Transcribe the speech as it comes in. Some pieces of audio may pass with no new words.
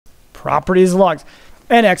Properties of logs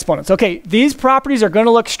and exponents. Okay, these properties are going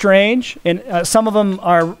to look strange, and some of them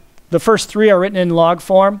are, the first three are written in log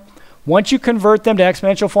form. Once you convert them to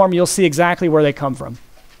exponential form, you'll see exactly where they come from.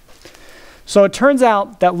 So it turns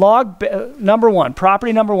out that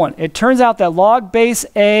property number one, it turns out that log base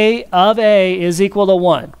A of A is equal to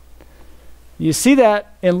 1. You see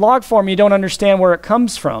that in log form, you don't understand where it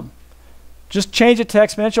comes from. Just change it to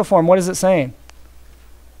exponential form. What is it saying?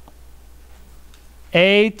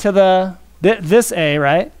 A to the, this A,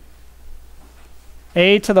 right?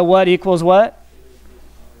 A to the what equals what?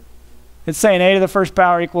 It's saying A to the first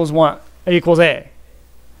power equals 1, equals A.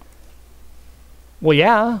 Well,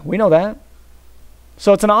 yeah, we know that.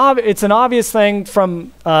 So it's an obvious thing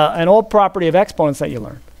from an old property of exponents that you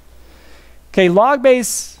learned. Okay, log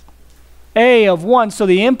base A of 1, so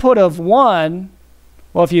the input of 1,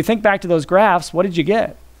 well, if you think back to those graphs, what did you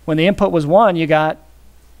get? When the input was 1, you got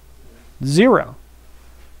 0.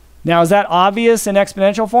 Now, is that obvious in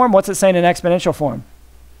exponential form? What's it saying in exponential form?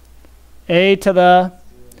 A to the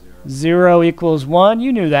 0 equals 1.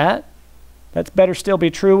 You knew that. That's better still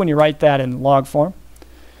be true when you write that in log form.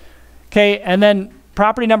 Okay, and then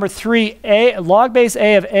property number 3, log base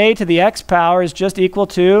A of A to the x power is just equal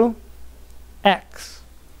to x.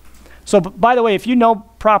 So, by the way, if you know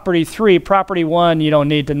property 3, property 1 you don't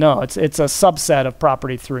need to know. It's a subset of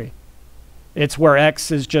property 3. It's where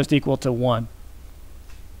x is just equal to 1.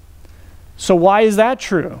 So why is that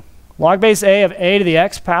true? Log base A of A to the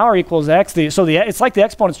x power equals x. It's like the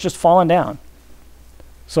exponent's just falling down.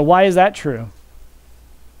 So why is that true?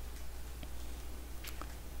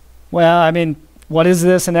 Well, I mean, what is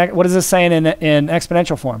this saying in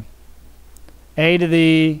exponential form? A to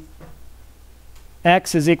the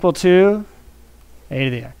x is equal to A to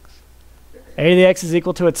the x. A to the x is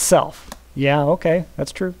equal to itself. Yeah, okay,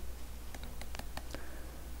 that's true.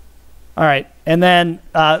 All right, and then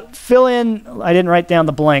fill in, I didn't write down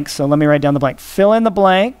the blank, so let me write down the blank. Fill in the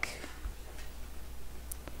blank.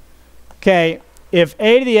 Okay, if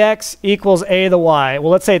A to the x equals A to the y,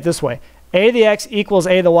 well, let's say it this way. A to the x equals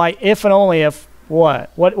A to the y if and only if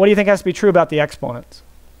what? What do you think has to be true about the exponents?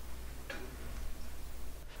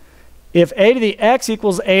 If A to the x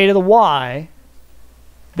equals A to the y,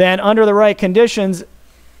 then under the right conditions,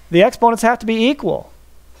 the exponents have to be equal.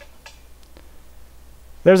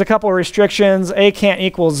 There's a couple of restrictions. A can't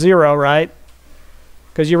equal 0, right?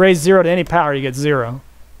 Because you raise 0 to any power, you get 0.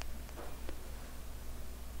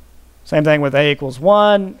 Same thing with A equals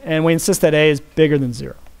 1, and we insist that A is bigger than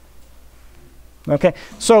 0. Okay,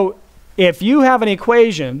 so if you have an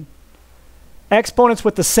equation, exponents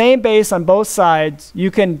with the same base on both sides,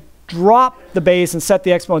 you can drop the base and set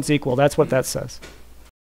the exponents equal. That's what that says.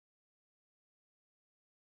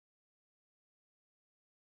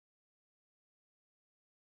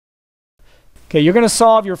 Okay, you're going to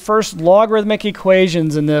solve your first logarithmic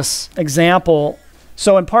equations in this example.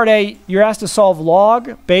 So in part A, you're asked to solve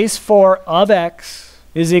log base 4 of x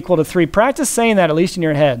is equal to 3. Practice saying that, at least in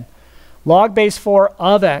your head. Log base 4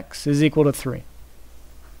 of x is equal to 3.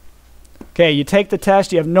 Okay, you take the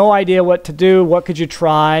test. You have no idea what to do. What could you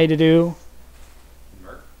try to do?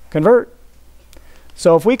 Convert.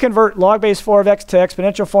 So if we convert log base 4 of x to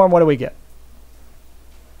exponential form, what do we get?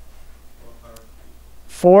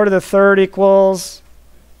 4 to the third equals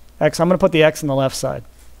x. I'm going to put the x on the left side.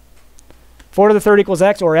 4 to the third equals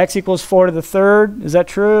x, or x equals 4 to the third. Is that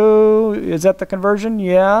true? Is that the conversion?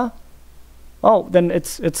 Yeah. Oh, then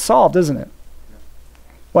it's solved, isn't it?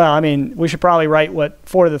 Well, I mean, we should probably write what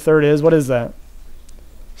 4 to the third is. What is that?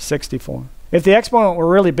 64. If the exponent were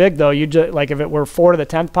really big, though, you'd just, like if it were 4 to the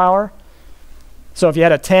 10th power. So if you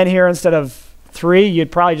had a 10 here instead of 3,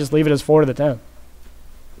 you'd probably just leave it as 4 to the 10th.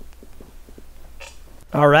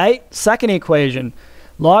 All right, second equation.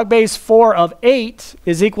 Log base 4 of 8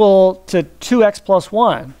 is equal to 2x plus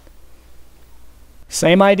 1.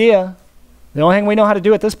 Same idea. The only thing we know how to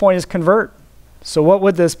do at this point is convert. So what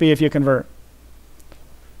would this be if you convert?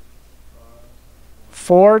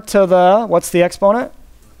 4 to the, what's the exponent?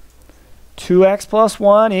 2x plus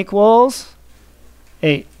 1 equals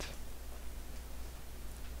 8.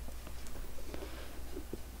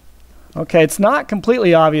 Okay, it's not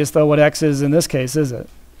completely obvious, though, what x is in this case, is it?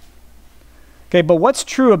 Okay, but what's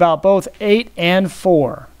true about both 8 and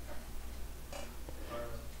 4?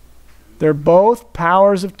 They're both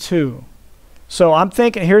powers of 2. So I'm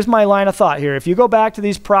thinking, here's my line of thought here. If you go back to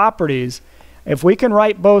these properties, if we can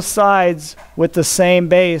write both sides with the same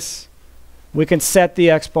base, we can set the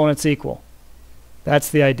exponents equal. That's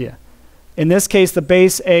the idea. In this case, the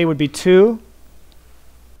base a would be 2.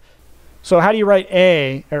 So how do you write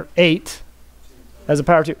a, or 8, as a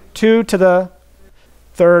power of 2? 2 to the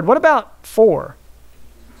third. What about 4?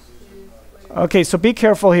 Okay, so be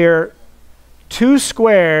careful here. 2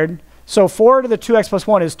 squared, so 4 to the 2x plus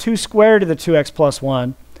 1 is 2 squared to the 2x plus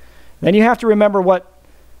 1. Then you have to remember what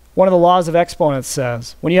one of the laws of exponents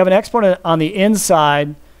says. When you have an exponent on the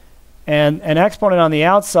inside and an exponent on the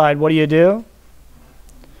outside, what do?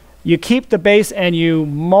 You keep the base and you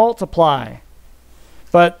multiply.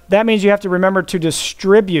 But that means you have to remember to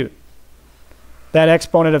distribute that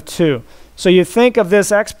exponent of 2. So you think of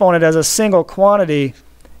this exponent as a single quantity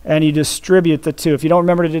and you distribute the 2. If you don't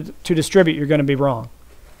remember to distribute, you're going to be wrong.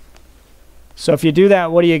 So if you do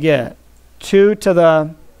that, what do you get? 2 to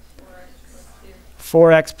the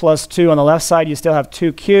 4x plus 2. On the left side, you still have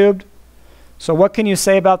 2 cubed. So what can you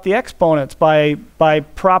say about the exponents by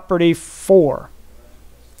property 4?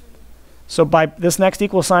 So by this next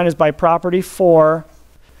equal sign is by property 4.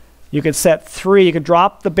 You could set 3. You could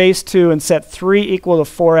drop the base 2 and set 3 equal to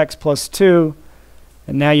 4x plus 2.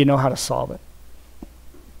 And now you know how to solve it.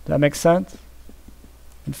 Does that make sense?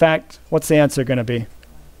 In fact, what's the answer going to be?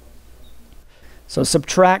 So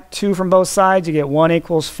subtract 2 from both sides. You get 1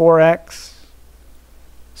 equals 4x.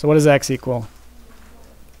 So what does x equal?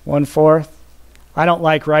 1/4. I don't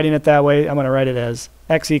like writing it that way. I'm going to write it as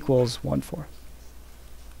x equals 1/4.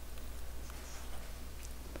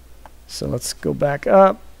 So let's go back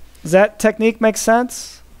up. Does that technique make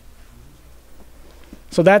sense?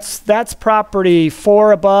 So that's property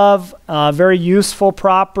 4 above, very useful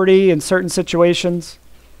property in certain situations.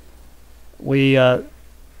 We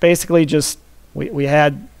basically just, we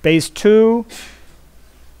had base 2,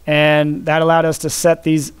 and that allowed us to set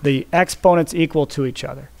the exponents equal to each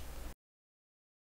other.